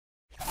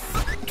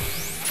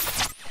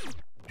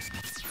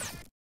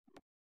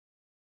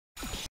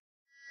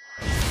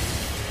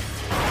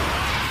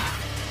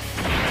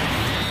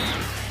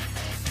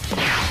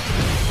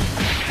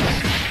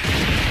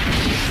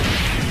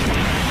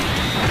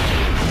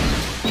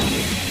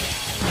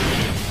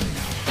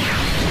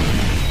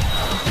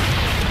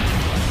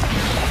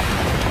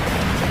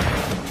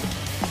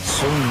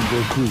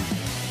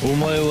お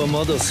前は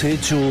まだ成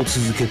長を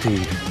続けてい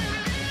る。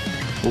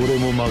俺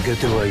も負け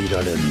てはい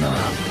られんな。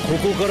こ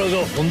こから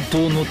が本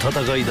当の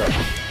戦いだ。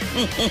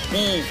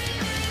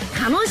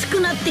楽しく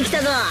なってきた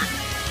ぞ。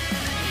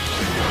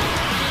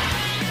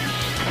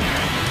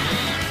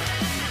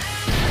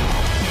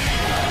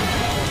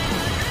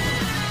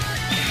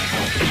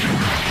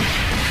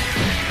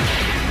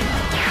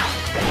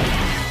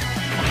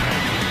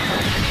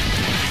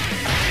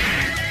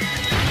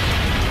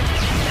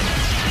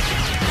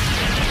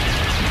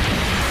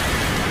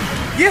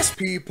Yes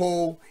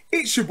people,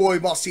 it's your boy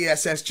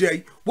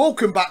MossieSSJ.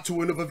 Welcome back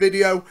to another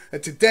video,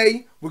 and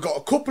today we've got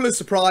a couple of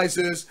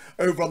surprises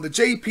over on the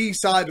JP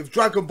side of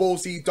Dragon Ball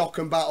Z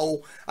Dokkan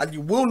Battle, and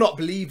you will not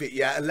believe it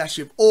yet unless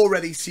you've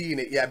already seen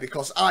it yet,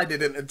 because I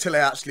didn't until I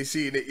actually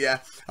seen it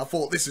yet. I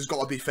thought this has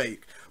got to be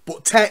fake.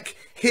 But tech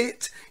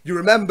hit. You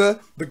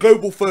remember the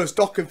global first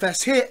Dokkan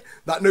Fest hit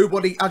that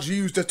nobody has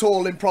used at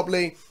all in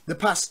probably the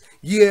past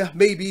year,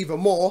 maybe even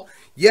more.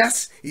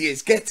 Yes, he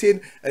is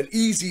getting an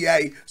easy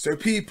A, so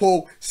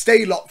people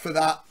stay locked for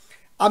that.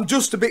 I'm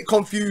just a bit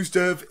confused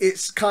of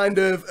it's kind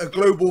of a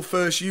global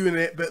first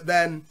unit, but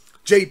then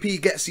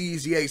JP gets the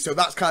easy A, so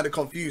that's kind of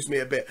confused me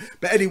a bit.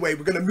 But anyway,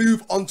 we're going to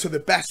move on to the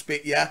best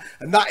bit, yeah?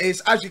 And that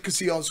is, as you can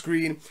see on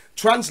screen,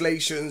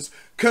 translations,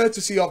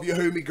 courtesy of your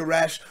homie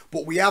Goresh,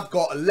 but we have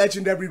got a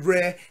legendary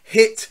rare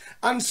hit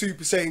and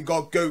Super Saiyan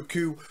God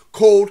Goku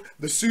called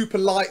the Super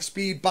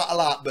Lightspeed Battle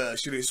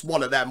Outburst. You know, it's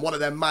one of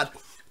them mad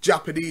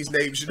Japanese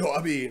names, you know what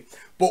I mean?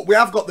 But we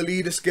have got the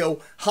leader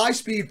skill, High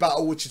Speed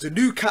Battle, which is a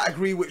new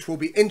category which will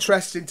be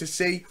interesting to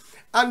see,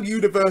 and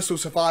Universal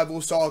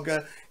Survival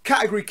Saga,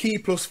 category key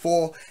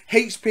 +4,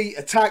 HP,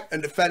 attack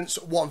and defense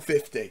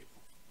 150.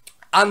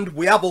 And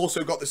we have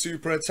also got the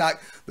super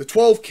attack. The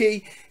 12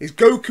 key is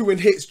Goku and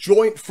hits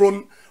joint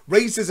front,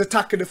 raises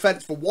attack and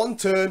defense for 1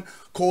 turn,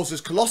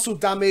 causes colossal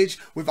damage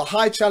with a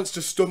high chance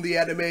to stun the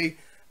enemy.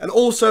 And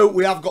also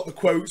we have got the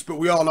quotes, but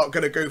we are not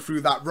going to go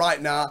through that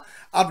right now.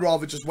 I'd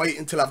rather just wait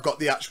until I've got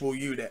the actual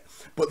unit.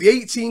 But the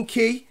 18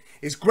 key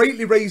is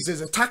greatly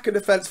raises attack and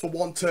defense for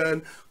 1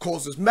 turn,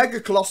 causes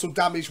mega colossal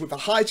damage with a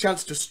high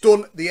chance to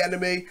stun the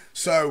enemy.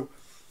 So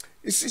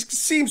it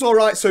seems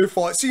alright so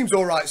far. It seems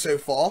alright so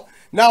far.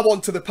 Now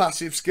on to the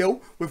passive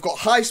skill. We've got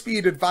high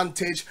speed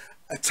advantage,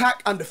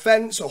 attack and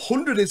defense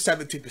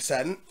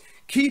 170%,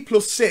 key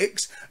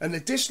 +6, an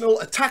additional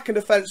attack and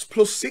defense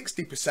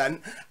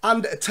 +60%,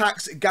 and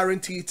attacks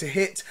guaranteed to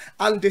hit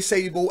and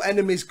disable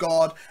enemies'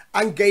 guard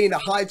and gain a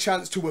high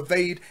chance to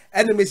evade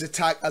enemies'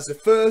 attack as the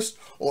first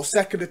or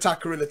second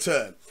attacker in a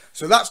turn.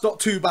 So that's not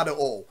too bad at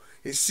all.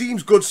 It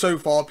seems good so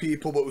far,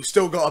 people, but we've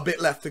still got a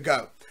bit left to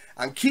go.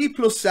 And key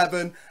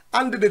 +7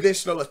 and an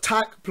additional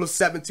attack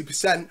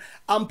 +70%,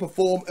 and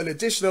perform an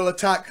additional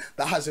attack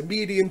that has a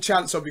medium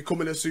chance of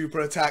becoming a super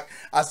attack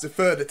as the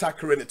third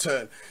attacker in a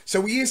turn.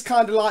 So he is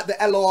kind of like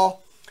the LR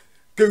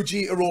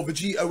Gogeta or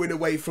Vegito in a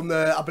way from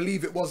the, I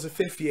believe it was the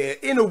 5th year.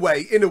 In a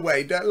way,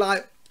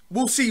 like,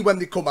 we'll see when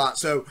they come out,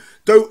 so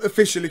don't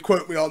officially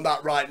quote me on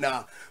that right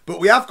now. But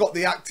we have got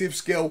the active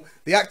skill.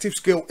 The active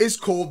skill is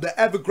called the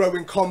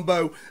ever-growing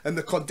combo, and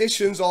the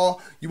conditions are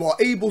you are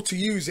able to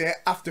use it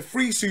after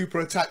 3 super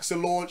attacks are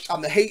launched,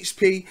 and the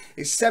HP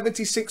is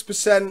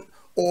 76%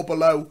 or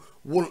below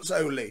once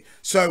only.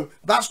 So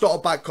that's not a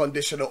bad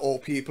condition at all,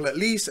 people. At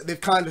least they've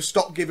kind of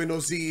stopped giving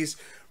us these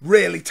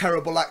really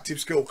terrible active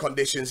skill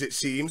conditions, it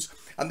seems.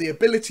 And the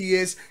ability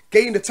is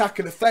gain attack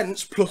and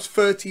defense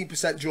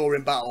 +13%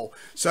 during battle.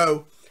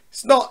 So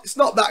it's not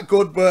that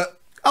good, but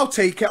I'll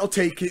take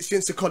it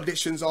since the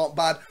conditions aren't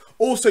bad.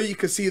 Also, you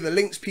can see the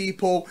links,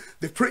 people.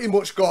 They've pretty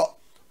much got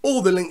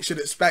all the links you'd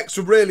expect,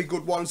 some really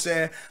good ones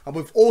there. And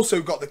we've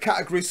also got the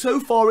categories. So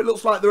far it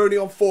looks like they're only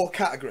on 4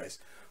 categories,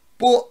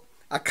 but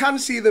I can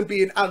see them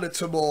being added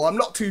to more. I'm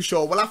not too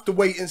sure. We'll have to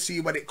wait and see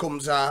when it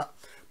comes out.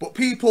 But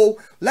people,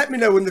 let me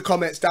know in the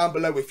comments down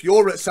below if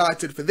you're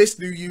excited for this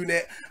new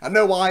unit. I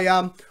know I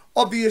am.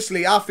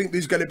 Obviously, I think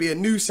there's going to be a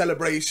new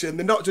celebration.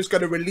 They're not just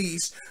going to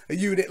release a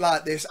unit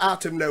like this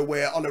out of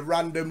nowhere on a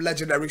random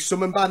legendary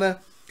summon banner.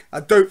 I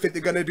don't think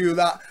they're going to do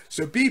that.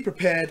 So be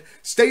prepared.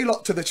 Stay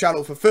locked to the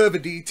channel for further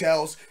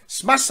details.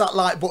 Smash that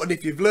like button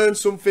if you've learned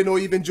something or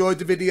you've enjoyed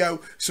the video.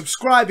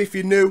 Subscribe if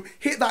you're new.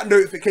 Hit that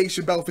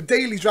notification bell for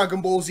daily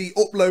Dragon Ball Z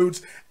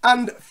uploads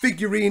and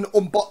figurine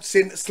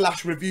unboxing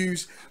 /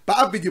 reviews. But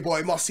I've been your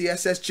boy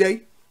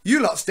MossieSSJ. You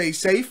lot stay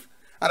safe,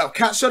 and I'll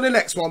catch you on the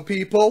next one,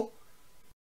 people.